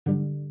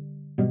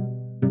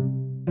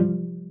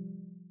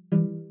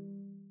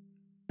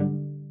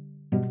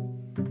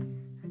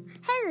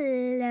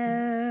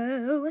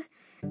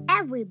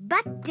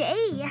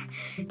everybody!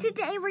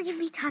 Today we're going to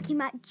be talking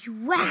about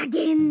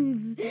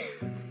dragons.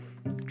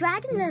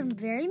 Dragons are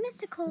very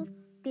mystical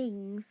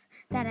things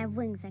that have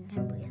wings and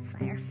can breathe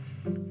fire.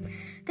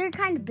 They're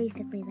kind of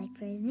basically like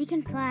fairies. They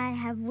can fly,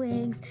 have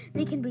wings,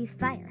 they can breathe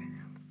fire.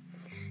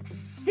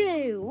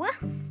 So,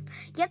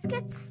 let's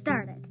get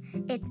started.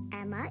 It's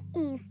Emma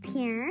East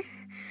here,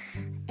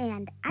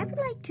 and I would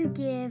like to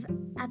give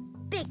a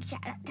big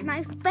shout out to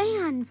my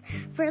fans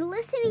for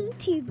listening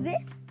to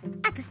this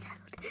episode.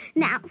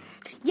 Now,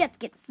 let's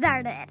get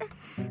started.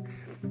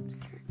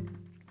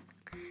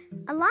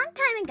 A long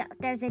time ago,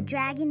 there's a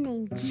dragon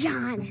named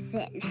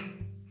Jonathan.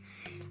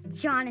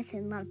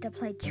 Jonathan loved to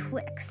play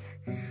tricks.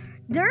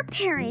 Their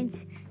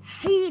parents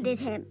hated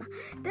him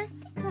just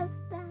because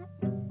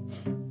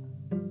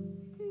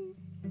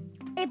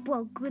it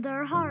broke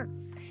their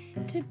hearts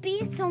to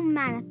be so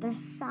mad at their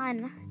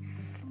son.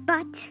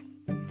 But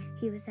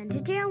he was sent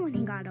to jail when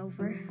he got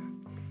over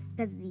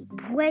because he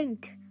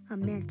pranked a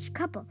marriage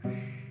couple.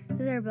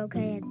 Their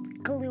bouquet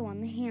had glue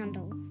on the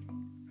handles.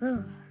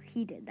 Ugh,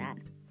 he did that.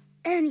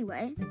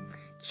 Anyway,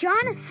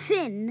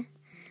 Jonathan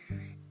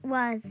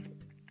was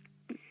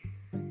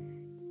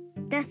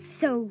just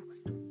so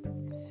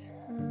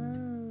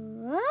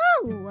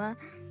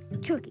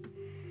tricky.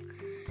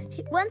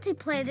 Once he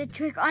played a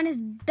trick on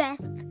his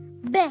best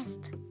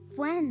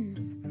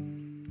friends.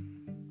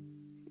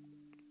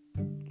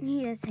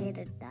 He just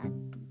hated that.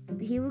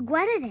 He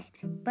regretted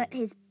it, but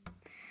his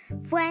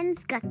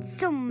friends got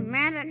so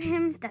mad at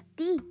him that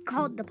they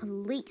called the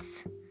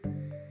police.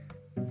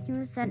 He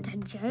was sent to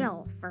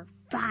jail for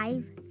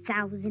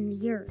 5,000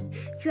 years.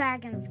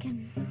 Dragons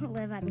can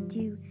live up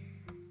to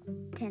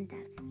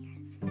 10,000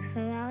 years. So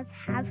that was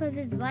half of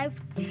his life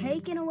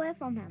taken away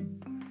from him.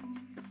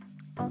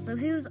 Also,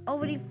 he was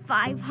already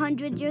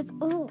 500 years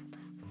old.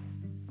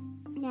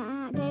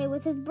 That day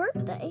was his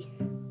birthday.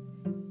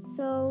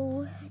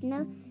 So,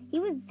 no, he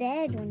was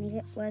dead when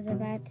he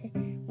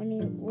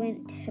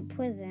went to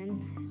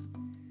prison.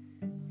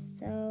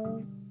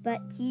 So, but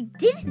he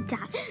didn't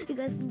die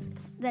because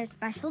there's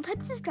special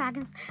types of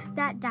dragons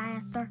that die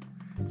after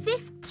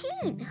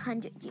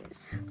 1,500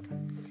 years.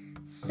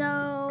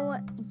 So,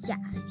 yeah,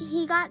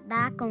 he got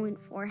that going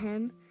for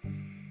him.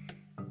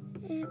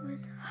 It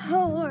was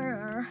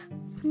horror.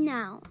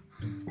 Now,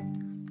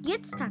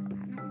 let's talk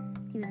about him.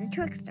 He was a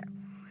trickster.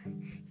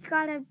 He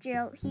got out of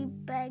jail. He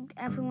begged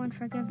everyone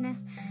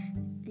forgiveness.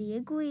 They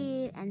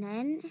agreed, and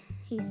then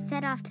he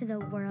set off to the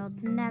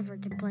world, never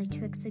to play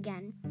tricks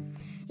again.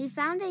 He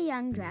found a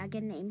young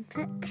dragon named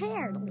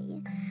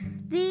Carly.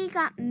 They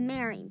got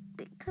married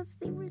because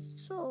they were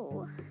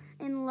so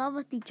in love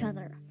with each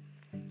other.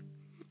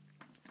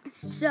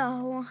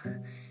 So,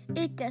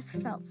 it just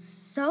felt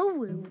so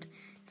rude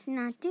to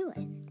not do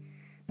it.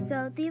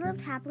 So, they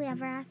lived happily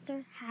ever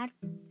after, had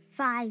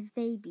 5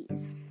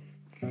 babies.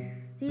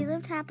 They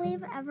lived happily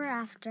ever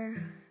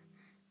after.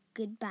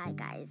 Goodbye,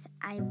 guys.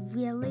 I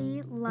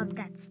really love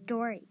that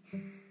story.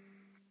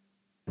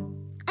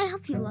 I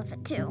hope you love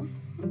it too.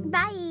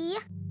 Bye!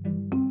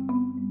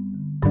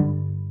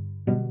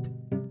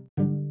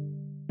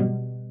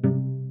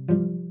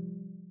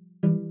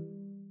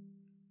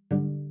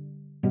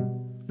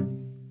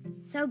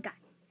 So, guys,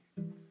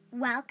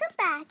 welcome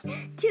back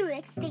to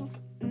Extinct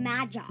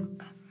Magic.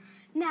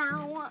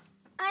 Now,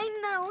 I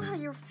know how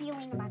you're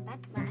feeling about that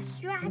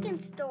last dragon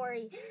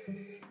story.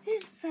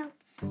 It felt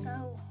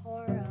so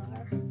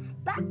horror.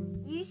 But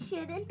you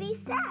shouldn't be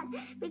sad,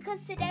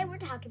 because today we're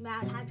talking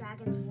about how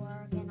dragons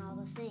work and all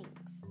the things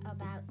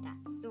about that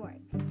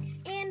story.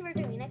 And we're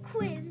doing a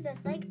quiz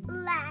just like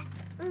last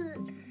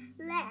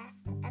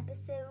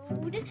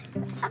episode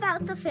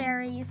about the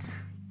fairies.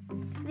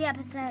 The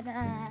episode,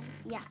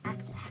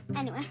 after that.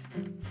 Anyway,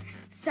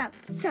 so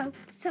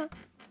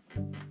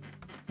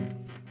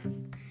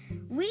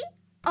we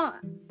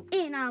are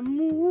in a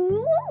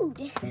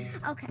mood.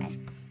 Okay.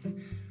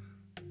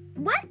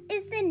 What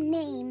is the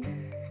name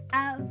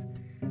of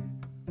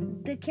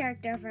the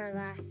character for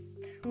last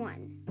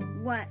one?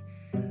 What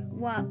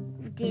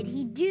did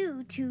he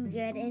do to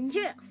get in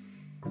jail?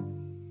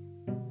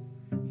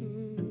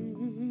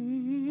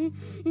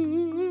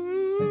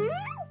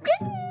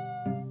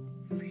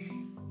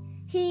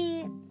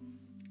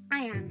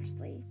 I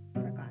honestly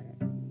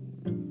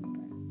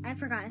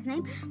forgot his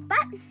name,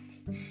 but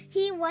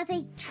he was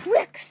a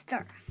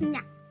trickster.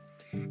 Now,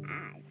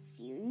 as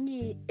you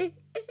knew.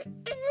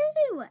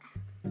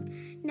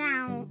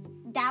 Now,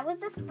 that was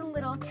just a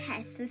little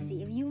test to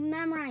see if you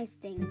memorize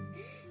things.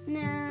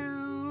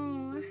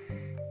 Now,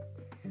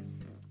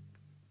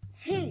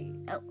 hey,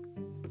 okay.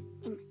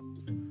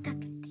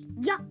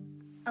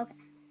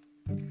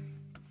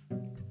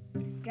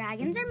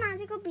 Dragons are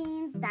magical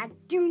beings that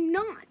do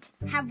not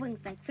have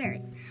wings like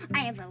fairies. I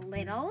have a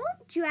little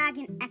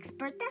dragon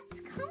expert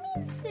that's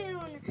coming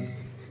soon.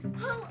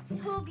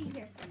 He'll be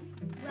here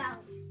soon. Well,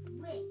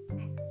 wing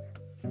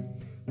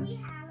experts. We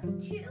have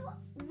 2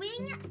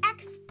 wing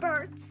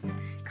experts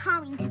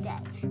coming today.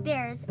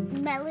 There's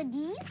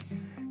Melodies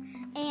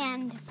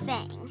and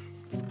Fang.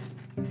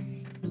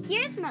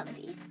 Here's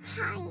Melody.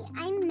 Hi,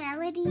 I'm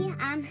Melody.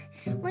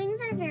 Wings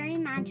are very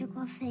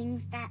magical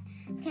things that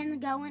can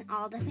go in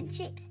all different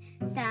shapes.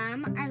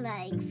 Some are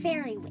like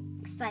fairy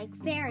wings, like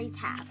fairies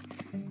have.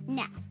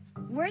 Now,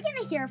 we're going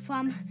to hear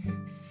from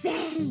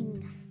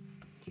Fang.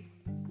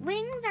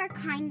 Wings are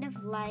kind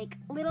of like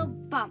little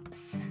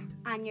bumps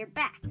on your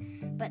back,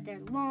 but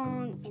they're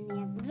long and they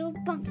have little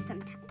bumps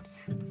sometimes.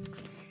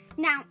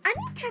 Now, I'm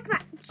going to talk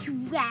about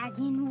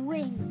dragon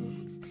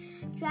wings.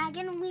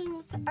 Dragon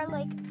wings are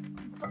like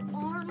the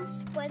arms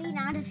spreading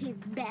out of his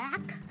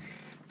back,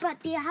 but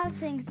they have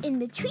things in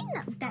between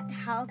them that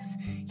helps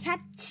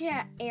catch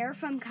air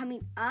from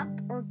coming up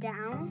or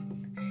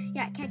down.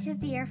 Yeah, it catches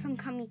the air from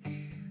coming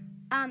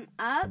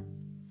up,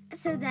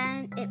 so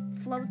then it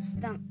floats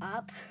them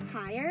up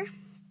higher.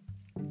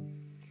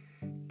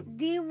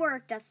 They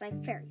work just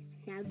like fairies.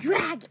 Now,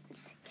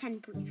 dragons can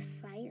breathe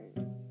fire.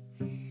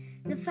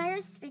 The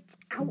fire spits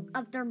out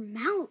of their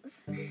mouth.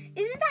 Isn't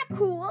that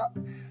cool?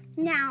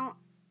 Now,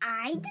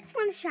 I just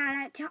want to shout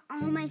out to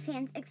all my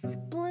fans,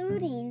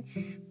 excluding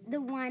the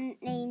one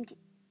named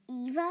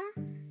Eva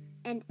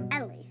and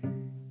Ellie.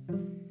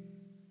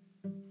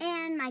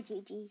 And my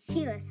Gigi.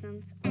 She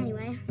listens.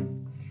 Anyway.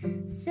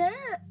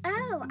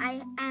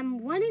 I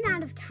am running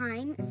out of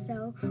time,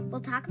 so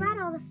we'll talk about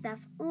all this stuff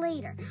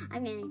later.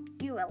 I'm going to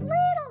do a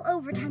little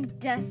overtime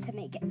just to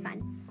make it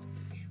fun.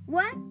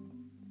 What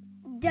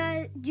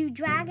do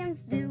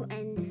dragons do?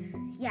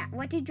 And yeah,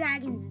 what do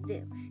dragons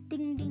do?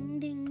 Ding, ding,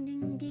 ding,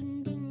 ding,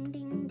 ding, ding,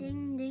 ding,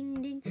 ding,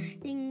 ding, ding,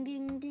 ding, ding,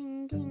 ding,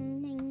 ding,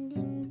 ding,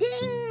 ding,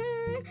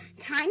 ding.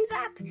 Time's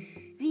up.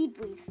 They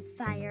breathe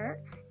fire.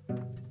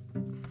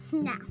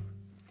 Now,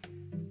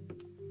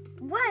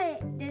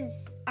 what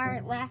does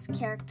our last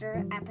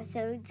character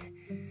episodes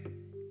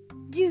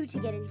do to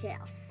get in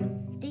jail?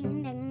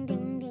 Ding, ding,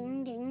 ding,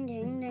 ding, ding,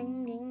 ding,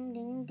 ding, ding,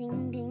 ding,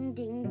 ding, ding,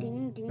 ding,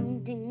 ding,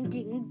 ding, ding,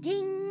 ding,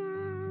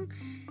 ding.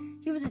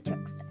 He was a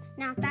trickster.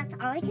 Now, that's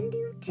all I can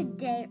do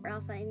today, or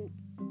else I'm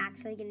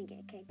actually going to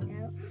get kicked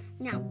out.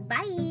 Now,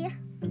 bye!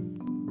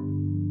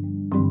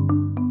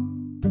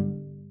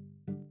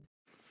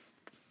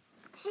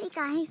 Hey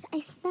guys,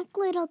 I snuck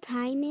little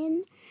time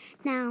in.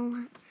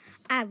 Now,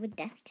 I would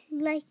just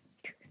like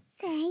to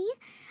say,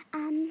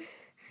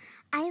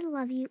 I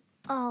love you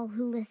all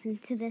who listen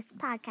to this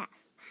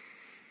podcast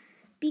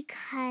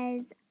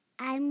because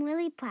I'm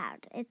really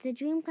proud. It's a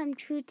dream come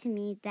true to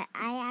me that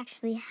I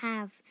actually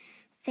have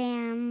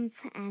fans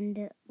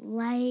and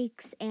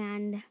likes,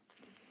 and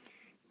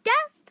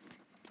just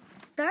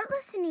start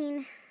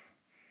listening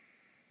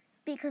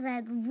because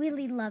I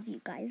really love you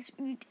guys.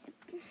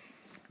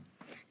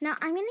 Now,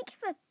 I'm going to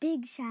give a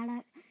big shout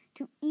out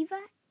to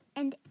Eva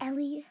and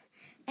Ellie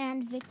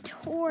and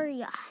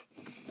Victoria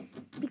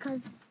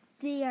because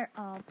they are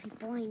all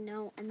people I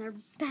know and they're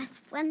best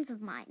friends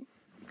of mine.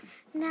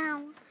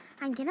 Now,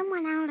 I'm going to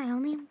run out. I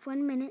only have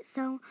 1 minute,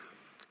 so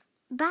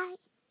bye.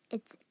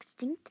 It's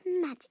Extinct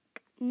Magic.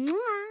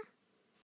 Mwah.